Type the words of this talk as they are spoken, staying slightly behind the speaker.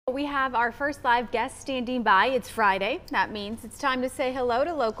We have our first live guest standing by. It's Friday. That means it's time to say hello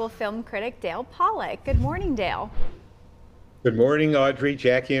to local film critic Dale Pollock. Good morning, Dale. Good morning, Audrey,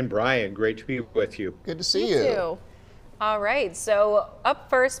 Jackie, and Brian. Great to be with you. Good to see you. Too. All right, so up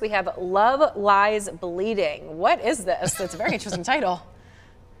first we have Love Lies Bleeding. What is this? That's a very interesting title.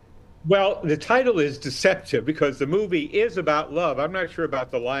 Well, the title is deceptive because the movie is about love. I'm not sure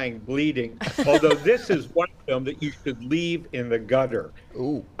about the lying bleeding, although this is one film that you should leave in the gutter.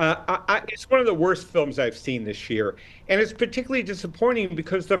 Ooh. It's one of the worst films I've seen this year, and it's particularly disappointing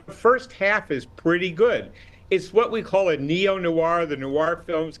because the first half is pretty good. It's what we call a neo-noir. The noir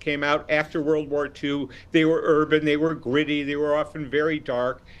films came out after World War II. They were urban, they were gritty, they were often very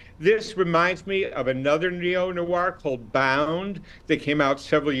dark. This reminds me of another neo-noir called Bound that came out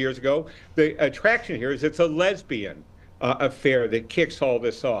several years ago. The attraction here is it's a lesbian affair that kicks all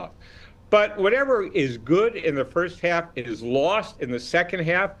this off. But whatever is good in the first half is lost in the second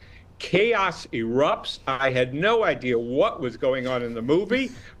half. Chaos erupts. I had no idea what was going on in the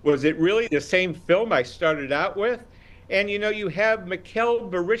movie. Was it really the same film I started out with? And you know, you have Mikhail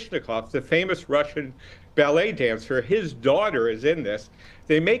Baryshnikov, the famous Russian ballet dancer. His daughter is in this.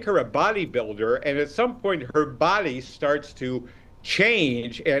 They make her a bodybuilder, and at some point her body starts to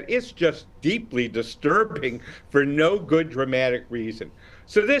change, and it's just deeply disturbing for no good dramatic reason.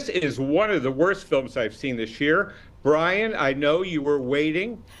 So this is one of the worst films I've seen this year. Brian, I know you were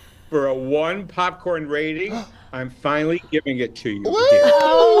waiting for a 1 popcorn rating. I'm finally giving it to you.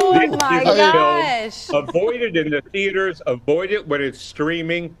 Oh my gosh. Avoid it in the theaters. Avoid it when it's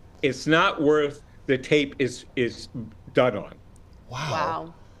streaming. It's not worth the tape is done on.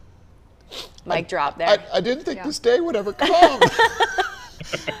 Wow. Mic drop there. I didn't think this day would ever come.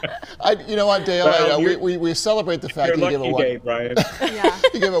 You know what, Dale? Well, we celebrate the fact that you give day, Brian.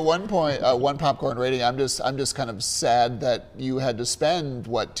 you give it 1 popcorn rating. I'm just kind of sad that you had to spend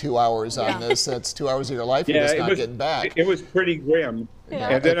 2 hours on this. That's 2 hours of your life you're just not getting back. It was pretty grim. Yeah.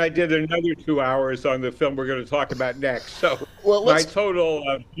 And then I did another 2 hours on the film we're going to talk about next. So my total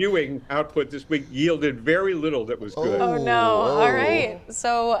viewing output this week yielded very little that was good. Oh no! All right.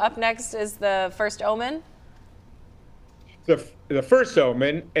 So up next is The First Omen. The First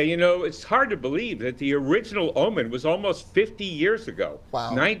Omen, and you know, it's hard to believe that the original Omen was almost 50 years ago,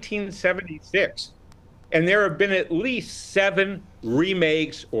 1976. And there have been at least 7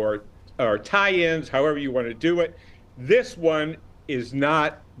 remakes or tie-ins, however you want to do it. This one is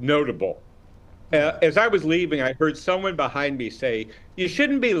not notable. As I was leaving, I heard someone behind me say, "You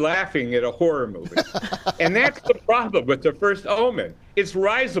shouldn't be laughing at a horror movie." And that's the problem with The First Omen. It's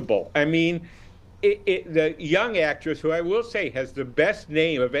risible. I mean, the young actress, who I will say has the best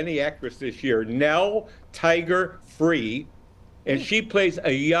name of any actress this year, Nell Tiger Free, and she plays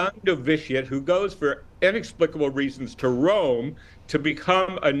a young novitiate who goes for inexplicable reasons to Rome to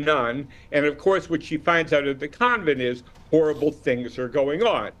become a nun. And of course, what she finds out at the convent is horrible things are going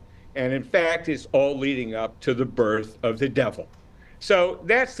on. And in fact, it's all leading up to the birth of the devil. So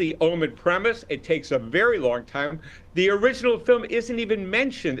that's the Omen premise. It takes a very long time. The original film isn't even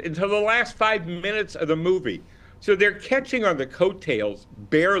mentioned until the last 5 minutes of the movie. So they're catching on the coattails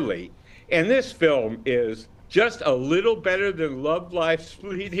barely. And this film is just a little better than Love Lies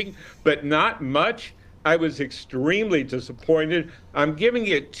Bleeding, but not much. I was extremely disappointed. I'm giving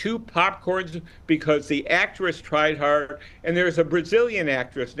it 2 popcorns because the actress tried hard. And there's a Brazilian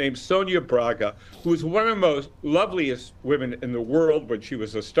actress named Sonia Braga, who's one of the most loveliest women in the world when she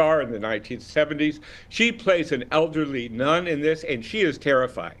was a star in the 1970s. She plays an elderly nun in this, and she is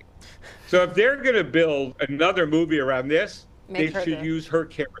terrifying. So if they're going to build another movie around this, they should use her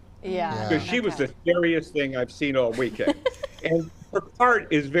character. Yeah. Because she was the scariest thing I've seen all weekend. And her part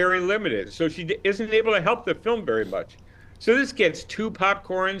is very limited, so she isn't able to help the film very much. So this gets 2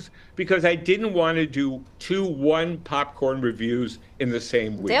 popcorns because I didn't want to do 2 1 popcorn reviews in the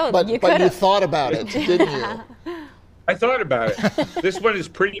same week. Dale, but you thought about it, didn't you? I thought about it. This one is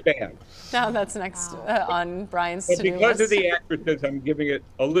pretty bad. No, that's next on Brian's to-do list. Because of the actresses, I'm giving it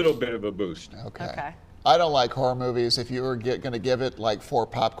a little bit of a boost. Okay. I don't like horror movies. If you were going to give it 4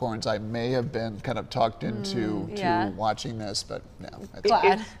 popcorns, I may have been kind of talked into watching this, but no.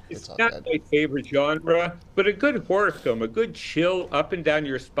 It's not my favorite genre, but a good horror film, a good chill up and down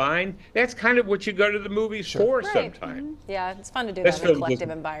your spine, that's kind of what you go to the movies for sometimes. Yeah, it's fun to do that in a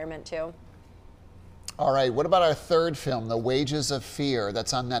collective environment too. All right, what about our third film, The Wages of Fear,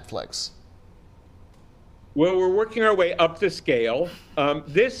 that's on Netflix? Well, we're working our way up the scale.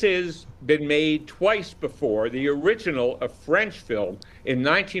 This has been made twice before. The original, a French film in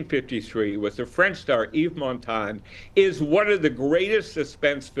 1953 with the French star Yves Montand, is one of the greatest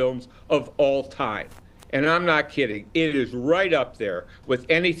suspense films of all time. And I'm not kidding. It is right up there with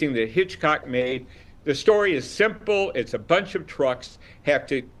anything that Hitchcock made. The story is simple. It's a bunch of trucks have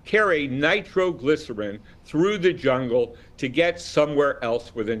to carry nitroglycerin through the jungle to get somewhere else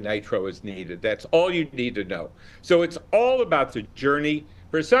where the nitro is needed. That's all you need to know. So it's all about the journey.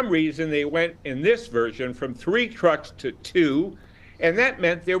 For some reason, they went in this version from 3 trucks to 2, and that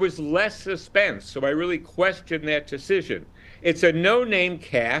meant there was less suspense. So I really questioned that decision. It's a no-name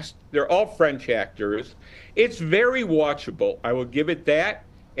cast. They're all French actors. It's very watchable. I will give it that.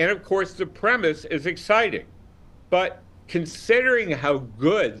 And of course, the premise is exciting. But considering how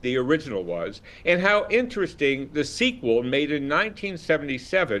good the original was and how interesting the sequel made in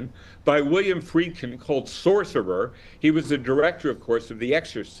 1977 by William Friedkin called Sorcerer, he was the director, of course, of The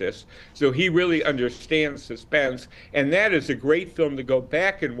Exorcist, so he really understands suspense, and that is a great film to go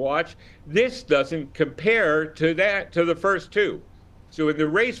back and watch. This doesn't compare to the first 2. So in the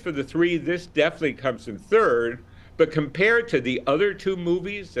race for the 3, this definitely comes in 3rd, but compared to the other 2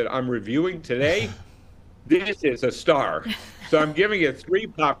 movies that I'm reviewing today, this is a star. So I'm giving it 3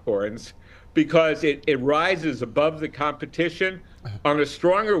 popcorns because it rises above the competition. On a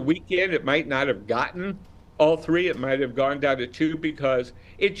stronger weekend, it might not have gotten all 3. It might have gone down to 2 because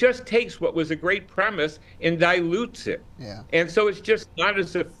it just takes what was a great premise and dilutes it. Yeah. And so it's just not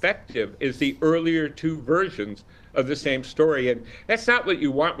as effective as the earlier 2 versions of the same story. And that's not what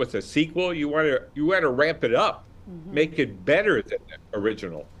you want with a sequel. You want to ramp it up, make it better than the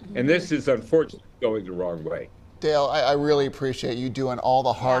original. And this is unfortunately going the wrong way. Dale, I really appreciate you doing all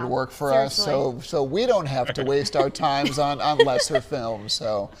the hard work for us, so we don't have to waste our times on lesser films.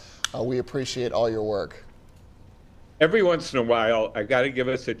 So we appreciate all your work. Every once in a while, I got to give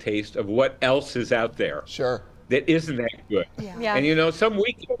us a taste of what else is out there. Sure. That isn't that good. Yeah. And you know, some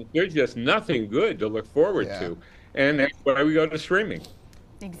weekends there's just nothing good to look forward to, and that's why we go to streaming.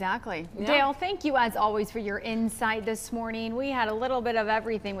 Exactly. Yeah. Dale, thank you as always for your insight this morning. We had a little bit of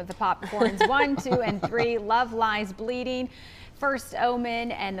everything with the popcorns. 1, 2, and 3. Love Lies Bleeding, First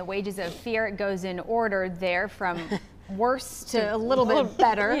Omen, and The Wages of Fear. It goes in order there from worse to a little bit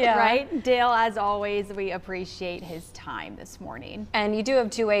better, right? Dale, as always, we appreciate his time this morning. And you do have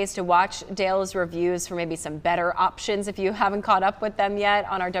 2 ways to watch Dale's reviews for maybe some better options if you haven't caught up with them yet,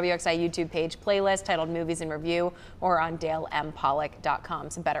 on our WXI YouTube page playlist titled Movies in Review, or on DaleMPollock.com.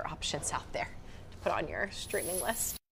 Some better options out there to put on your streaming list.